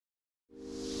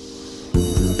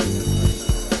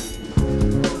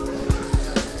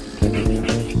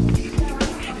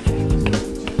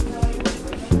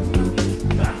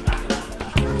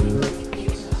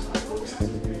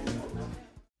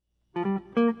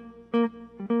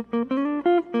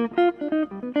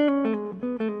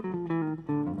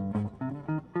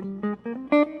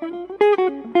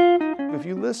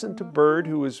listen to Bird,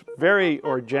 who is very,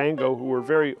 or Django, who were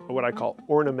very, what I call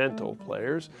ornamental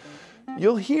players,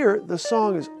 you'll hear the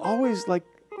song is always like,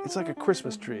 it's like a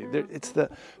Christmas tree. It's the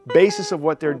basis of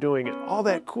what they're doing, and all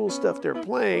that cool stuff they're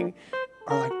playing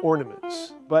are like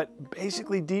ornaments. But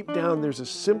basically deep down, there's a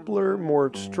simpler, more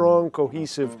strong,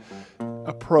 cohesive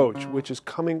approach, which is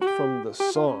coming from the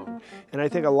song. And I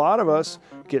think a lot of us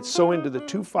get so into the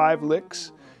 2/5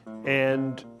 licks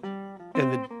and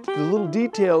the little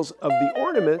details of the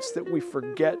ornaments that we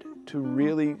forget to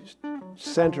really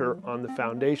center on the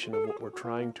foundation of what we're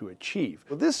trying to achieve.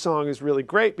 Well, this song is really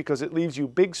great because it leaves you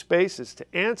big spaces to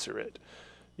answer it.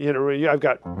 You know, I've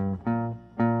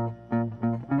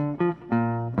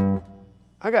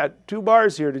got 2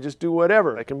 bars here to just do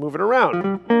whatever. I can move it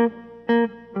around.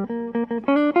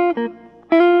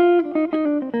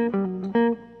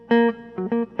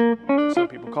 Some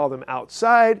people call them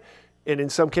outside. And in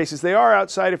some cases they are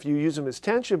outside if you use them as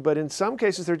tension, but in some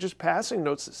cases they're just passing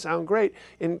notes that sound great.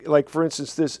 Like for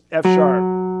instance this F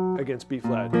sharp against B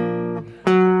flat.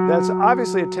 That's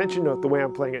obviously a tension note the way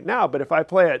I'm playing it now, but if I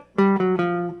play it,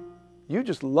 you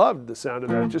just loved the sound of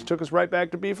that. It just took us right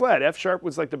back to B flat. F sharp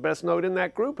was like the best note in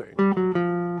that grouping.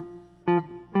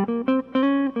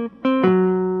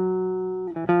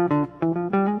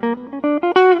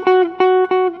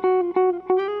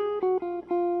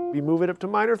 We move it up to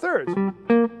minor thirds.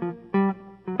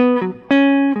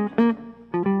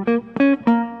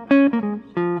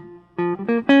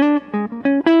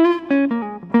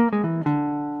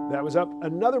 That was up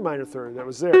another minor third. That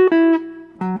was there.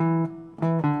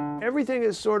 Everything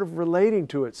is sort of relating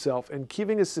to itself and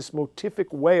giving us this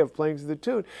motific way of playing through the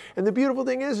tune. And the beautiful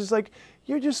thing is like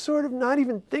you're just sort of not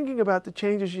even thinking about the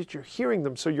changes, yet you're hearing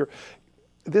them. So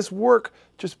this work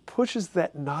just pushes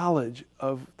that knowledge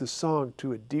of the song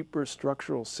to a deeper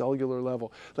structural cellular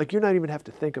level. Like you're not even have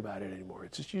to think about it anymore.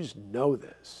 It's just, you just know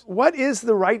this. What is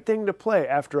the right thing to play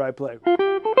after I play?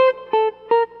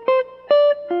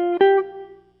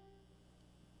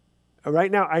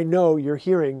 Right now, I know you're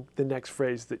hearing the next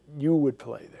phrase that you would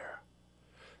play there.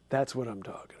 That's what I'm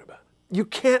talking about. You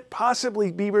can't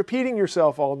possibly be repeating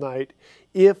yourself all night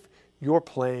if you're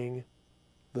playing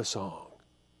the song.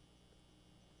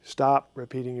 Stop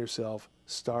repeating yourself.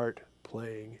 Start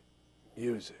playing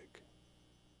music.